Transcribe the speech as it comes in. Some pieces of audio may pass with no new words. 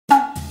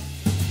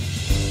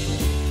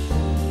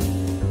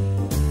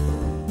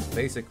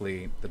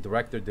basically, the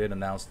director did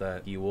announce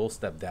that he will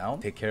step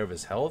down, take care of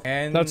his health.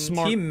 And that's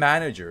smart. Team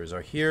managers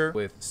are here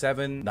with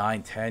 7,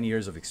 9, 10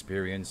 years of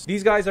experience.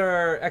 These guys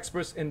are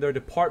experts in their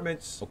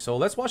departments. So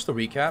let's watch the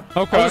recap.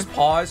 Okay. I'll just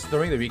pause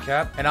during the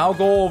recap, and I'll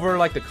go over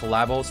like the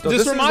collabos. So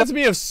this reminds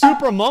me of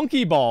Super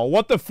Monkey Ball.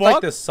 What the fuck?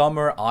 Like the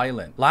Summer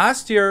Island.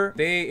 Last year,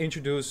 they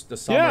introduced the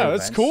summer events. Yeah,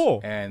 that's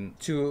cool. And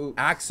to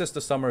access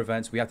the summer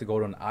events, we have to go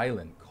to an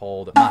island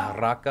called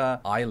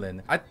Maharaka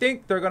Island. I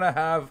think they're gonna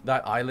have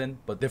that island,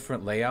 but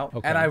different layout.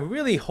 Okay. And I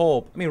really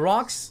hope, I mean,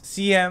 Rock's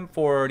CM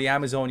for the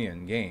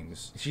Amazonian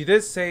games, she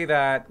did say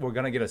that we're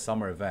gonna get a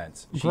summer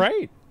event.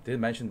 Great. Did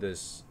mention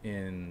this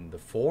in the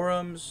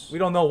forums. We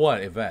don't know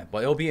what event,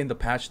 but it'll be in the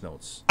patch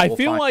notes. I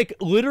feel like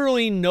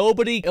literally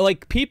nobody,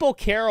 like people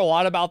care a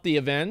lot about the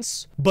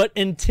events, but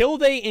until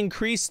they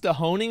increase the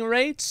honing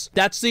rates,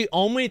 that's the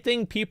only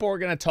thing people are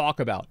going to talk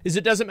about. Is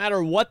it doesn't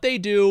matter what they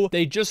do,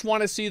 they just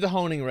want to see the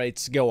honing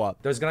rates go up.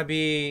 There's going to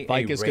be a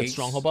race gets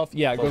stronghold buff.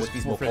 Yeah, it goes to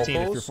 415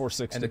 if you're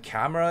 460. And the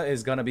camera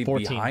is going to be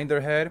 14. Behind their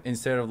head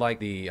instead of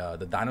like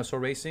the dinosaur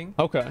racing.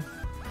 Okay.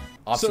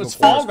 So it's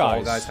Fall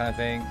Guys kind of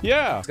thing.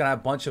 Yeah. It's gonna have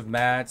a bunch of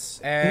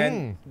mats.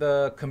 And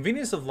the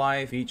convenience of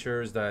life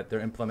features that they're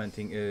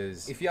implementing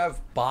is if you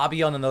have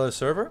Bobby on another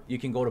server, you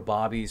can go to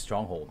Bobby's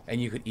stronghold and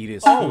you could eat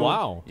his food. Oh,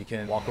 wow. You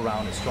can walk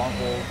around his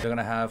stronghold. They're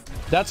gonna have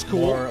that's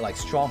cool. More like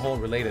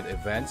stronghold related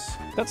events.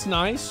 That's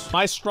nice.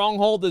 My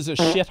stronghold is a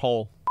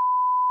shithole.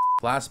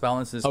 Class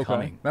balance is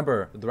coming.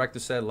 Remember, the director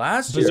said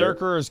last year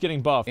Berserker is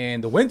getting buffed.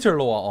 in the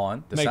winter law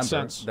on December Makes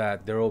sense.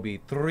 that there will be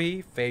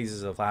 3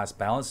 phases of class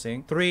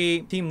balancing.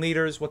 3 team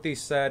leaders, what they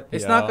said.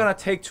 It's not gonna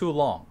take too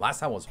long. Last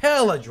time was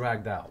hella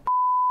dragged out.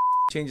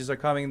 Changes are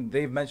coming.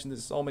 They've mentioned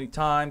this so many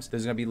times.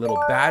 There's gonna be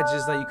little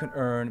badges that you can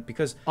earn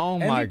because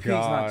MVP is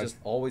not just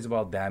always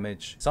about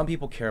damage. Some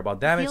people care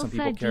about damage. Some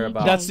people care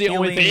about that's the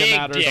only thing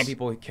that matters. Some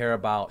people care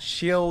about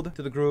shield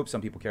to the group.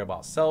 Some people care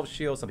about self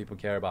shield. Some people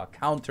care about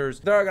counters.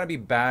 There are gonna be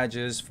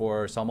badges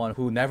for someone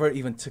who never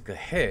even took a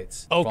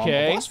hit from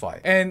a boss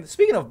fight. And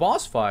speaking of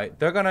boss fight,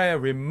 they're gonna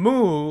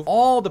remove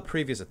all the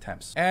previous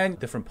attempts and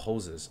different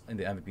poses in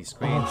the MVP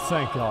screen. Oh,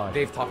 thank God.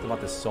 They've talked about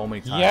this so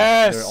many times.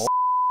 Yes.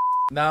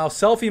 Now,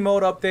 selfie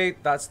mode update,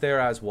 that's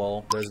there as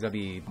well. There's gonna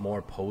be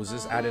more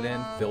poses added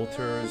in,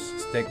 filters,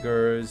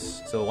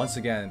 stickers. So once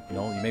again, you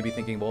know, you may be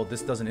thinking, well,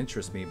 this doesn't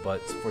interest me, but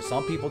for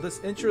some people,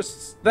 this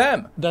interests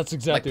them. That's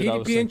exactly like what I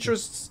was PvP thinking.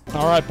 interests.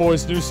 All right,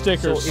 boys, new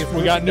stickers. So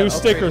we got new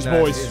stickers,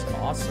 boys. Is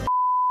awesome.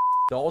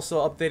 They're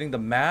also updating the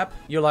map.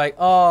 You're like,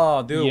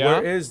 oh, dude,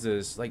 where is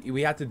this? Like,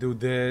 we have to do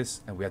this,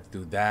 and we have to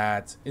do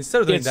that.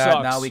 Instead of doing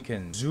that, now we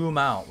can zoom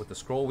out with the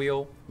scroll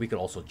wheel. We could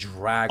also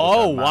drag with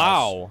our mouse.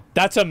 Wow.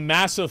 That's a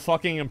massive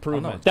fucking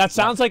improvement. Oh, no, that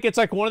sounds like it's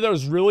like one of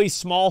those really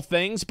small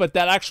things, but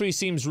that actually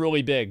seems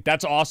really big.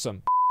 That's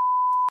awesome.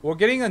 We're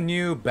getting a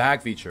new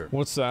bag feature.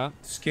 What's that?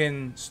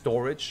 Skin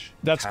storage.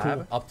 That's tab,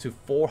 cool. Up to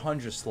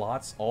 400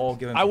 slots, all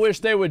given. I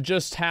wish they would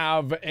just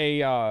have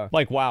a,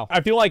 like, WoW.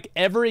 I feel like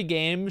every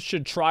game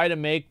should try to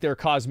make their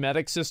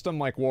cosmetic system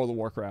like World of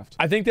Warcraft.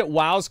 I think that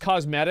WoW's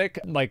cosmetic,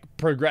 like,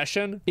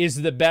 progression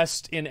is the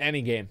best in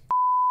any game.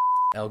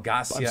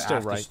 Elgacia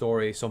after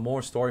story. So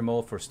more story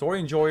mode for story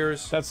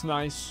enjoyers. That's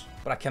nice.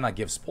 But I cannot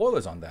give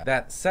spoilers on that.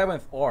 That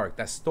 7th arc,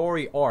 that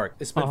story arc,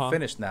 it's been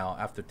finished now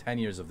after 10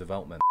 years of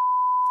development.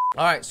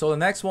 Alright, so the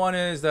next one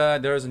is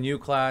that there's a new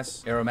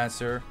class,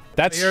 Aeromancer.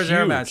 That's Here's huge.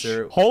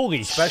 Aeromancer.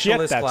 Holy Specialist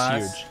shit, that's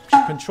class. huge.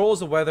 She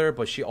controls the weather,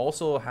 but she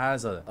also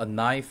has a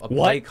knife, a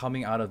blade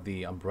coming out of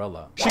the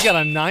umbrella. She got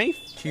a knife?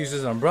 She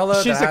uses an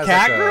umbrella. She's that a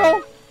cat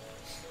girl?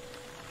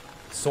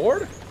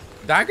 Sword?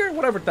 Dagger?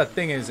 Whatever that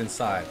thing is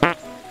inside.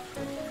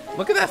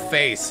 Look at that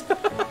face.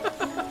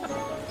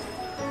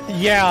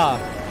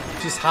 Yeah.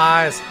 She's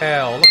high as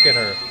hell. Look at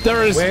her.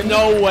 There is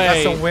no way.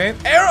 That's some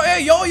wind. Arrow,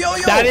 hey, yo.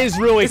 That is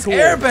really it's cool.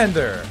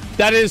 Airbender.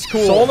 That is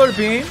cool. Solar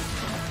beam.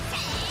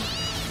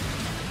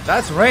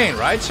 That's rain,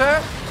 right,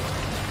 chat?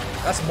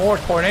 That's more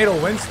tornado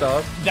wind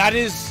stuff. That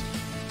is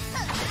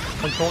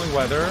controlling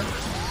weather.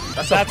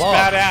 That's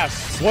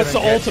badass. What's the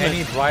ultimate?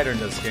 Any brighter in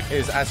this game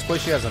is as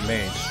squishy as a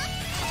mage.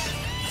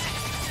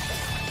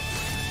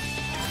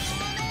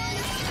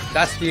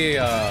 That's the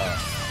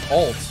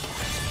ult,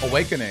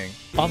 Awakening.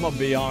 I'm gonna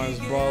be honest,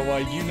 bro.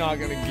 Like, you're not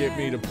gonna get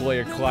me to play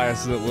a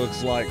class that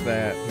looks like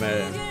that,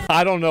 man.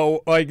 I don't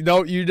know. Like,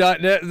 no,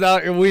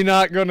 we're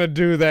not gonna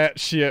do that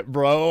shit,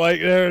 bro.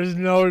 Like, there's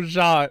no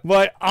shot.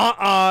 But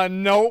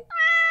nope.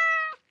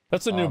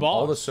 That's a new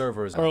boss. All the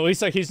servers. Or at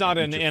least, like, he's not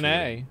in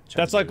NA.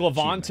 That's like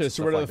Levantis,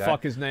 or whatever the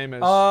fuck his name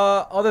is.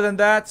 Other than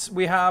that,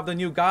 we have the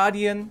new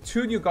Guardian.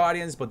 2 new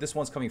Guardians, but this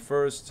one's coming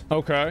first.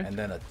 Okay. And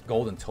then a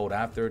Golden Toad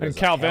after. And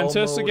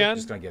Calventus again?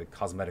 Just gonna get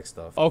cosmetic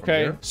stuff.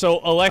 Okay.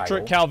 So,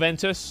 Electric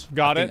Calventus.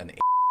 Got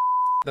it.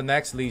 The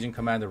next Legion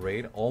Commander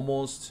raid,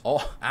 almost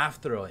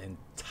after an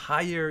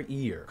entire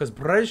year. Because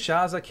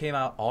Brezhaza came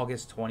out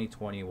August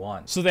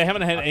 2021. So they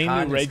haven't had any Akan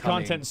new is raid coming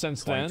content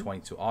since then?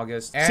 2022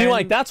 August. See,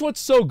 like, that's what's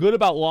so good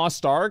about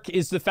Lost Ark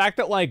is the fact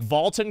that, like,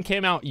 Vaulton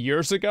came out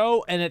years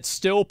ago and it's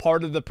still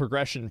part of the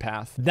progression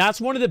path. That's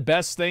one of the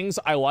best things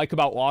I like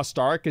about Lost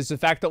Ark is the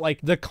fact that, like,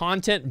 the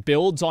content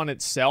builds on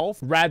itself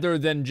rather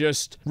than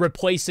just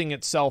replacing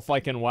itself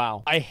like in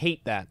WoW. I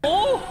hate that.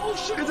 Oh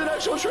shit, it's an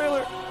actual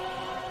trailer.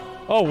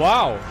 Oh,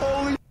 wow.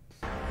 Holy.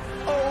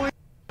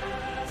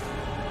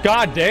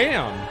 God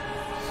damn.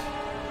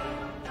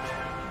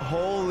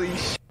 Holy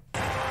shit.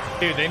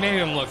 Dude, they made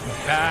him look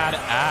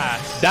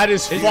badass. That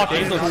is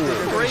fucking They look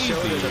cool. crazy.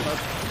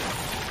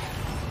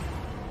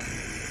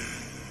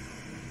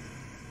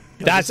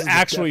 That's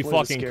actually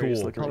fucking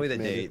cool. Tell me the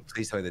date.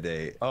 Please tell me the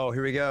date. Oh,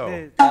 here we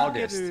go.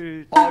 August.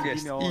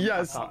 August.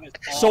 Yes.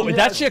 So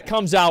that shit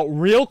comes out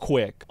real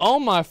quick. Oh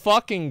my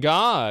fucking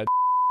god.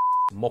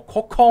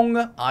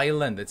 Mokokong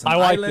Island. It's an I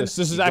like island. this.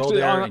 This is You go actually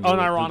there and you do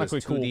unironically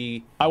this cool.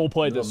 2D I will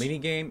play little this. mini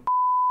game.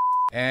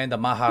 And the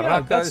Yeah,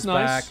 Maharaka that's is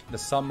nice. back. The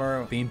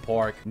summer theme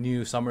park,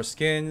 new summer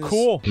skins.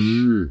 Cool.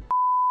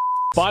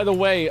 By the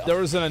way, there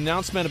was an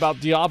announcement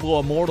about Diablo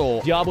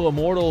Immortal. Diablo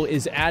Immortal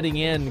is adding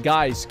in,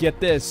 guys,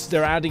 get this,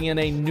 they're adding in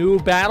a new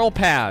battle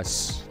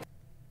pass.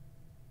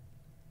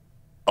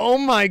 Oh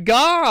my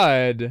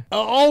god.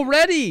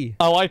 Already.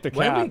 I like the cat.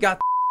 When we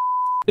got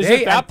Is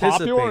They it that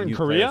anticipate popular in new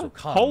Korea? players will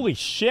come. Holy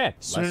shit.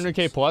 Lessons.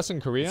 300k plus in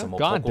Korea? Some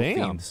God Mokoko damn.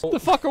 themes. What the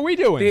fuck are we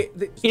doing?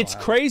 It's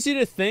Wow. crazy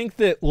to think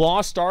that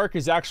Lost Ark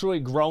is actually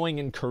growing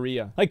in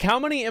Korea. Like, how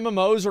many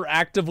MMOs are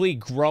actively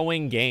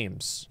growing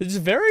games? It's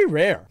very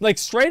rare. Like,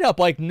 straight up,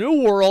 like,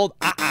 New World,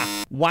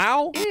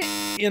 WoW,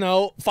 you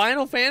know,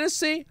 Final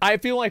Fantasy. I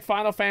feel like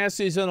Final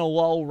Fantasy is in a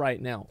lull right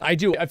now. I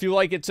do. I feel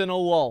like it's in a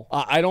lull.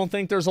 I don't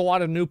think there's a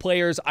lot of new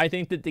players. I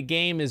think that the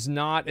game is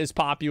not as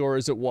popular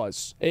as it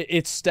was.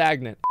 It's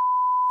stagnant.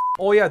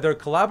 Oh yeah, they're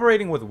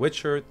collaborating with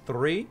Witcher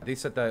 3. They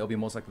said that it'll be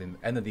most likely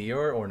end of the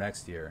year or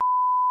next year.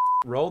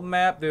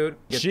 Roadmap, dude.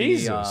 Get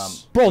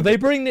Jesus. Bro, they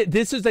bring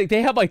this is like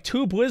they have like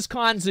 2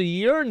 BlizzCons a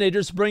year and they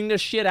just bring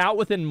this shit out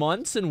within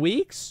months and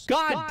weeks.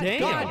 God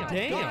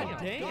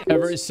damn.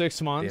 Every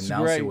 6 months. They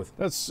announce it Great. with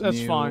That's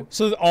new- fine.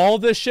 So all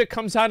this shit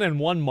comes out in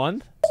 1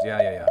 month?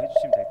 Yeah.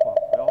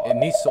 It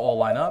needs to all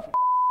line up.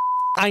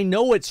 I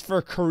know it's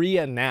for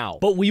Korea now,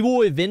 but we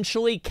will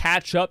eventually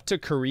catch up to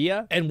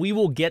Korea and we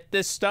will get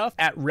this stuff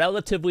at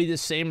relatively the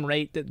same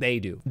rate that they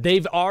do.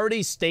 They've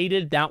already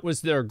stated that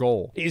was their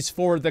goal, is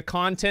for the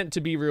content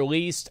to be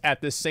released at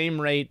the same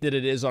rate that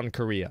it is on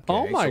Korea.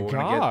 Oh Okay, my so we're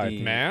gonna god, get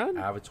the man.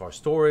 Avatar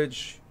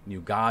storage,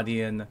 new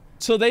Guardian.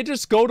 So they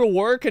just go to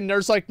work and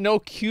there's like no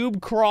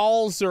cube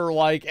crawls or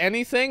like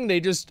anything. They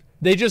just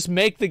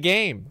make the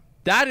game.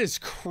 That is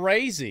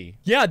crazy.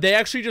 Yeah, they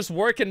actually just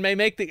work and may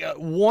make the...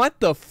 what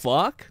the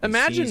fuck?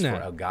 Imagine Seas that.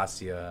 For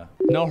Algacia.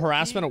 No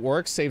harassment at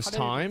work saves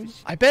time.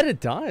 I bet it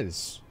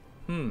does.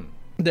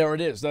 There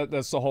it is.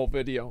 That's the whole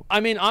video. I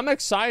mean, I'm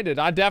excited.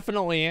 I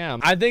definitely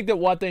am. I think that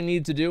what they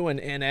need to do in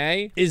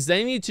NA is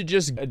they need to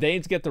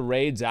get the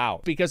raids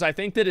out, because I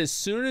think that as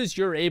soon as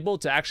you're able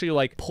to actually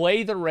like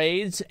play the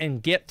raids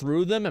and get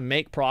through them and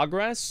make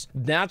progress,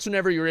 that's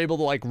whenever you're able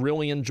to like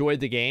really enjoy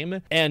the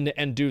game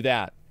and do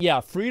that.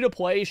 Yeah, free to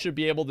play should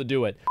be able to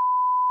do it.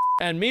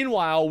 And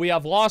meanwhile, we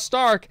have Lost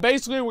Ark.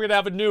 Basically, we're gonna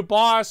have a new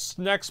boss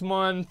next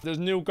month. There's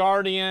a new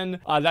Guardian.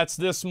 That's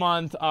this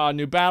month.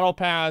 New Battle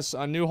Pass.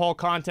 A new whole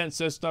content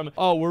system.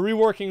 Oh, we're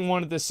reworking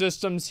one of the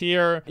systems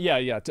here.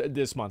 Yeah,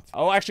 this month.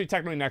 Oh, actually,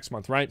 technically next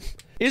month, right?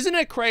 Isn't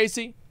it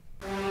crazy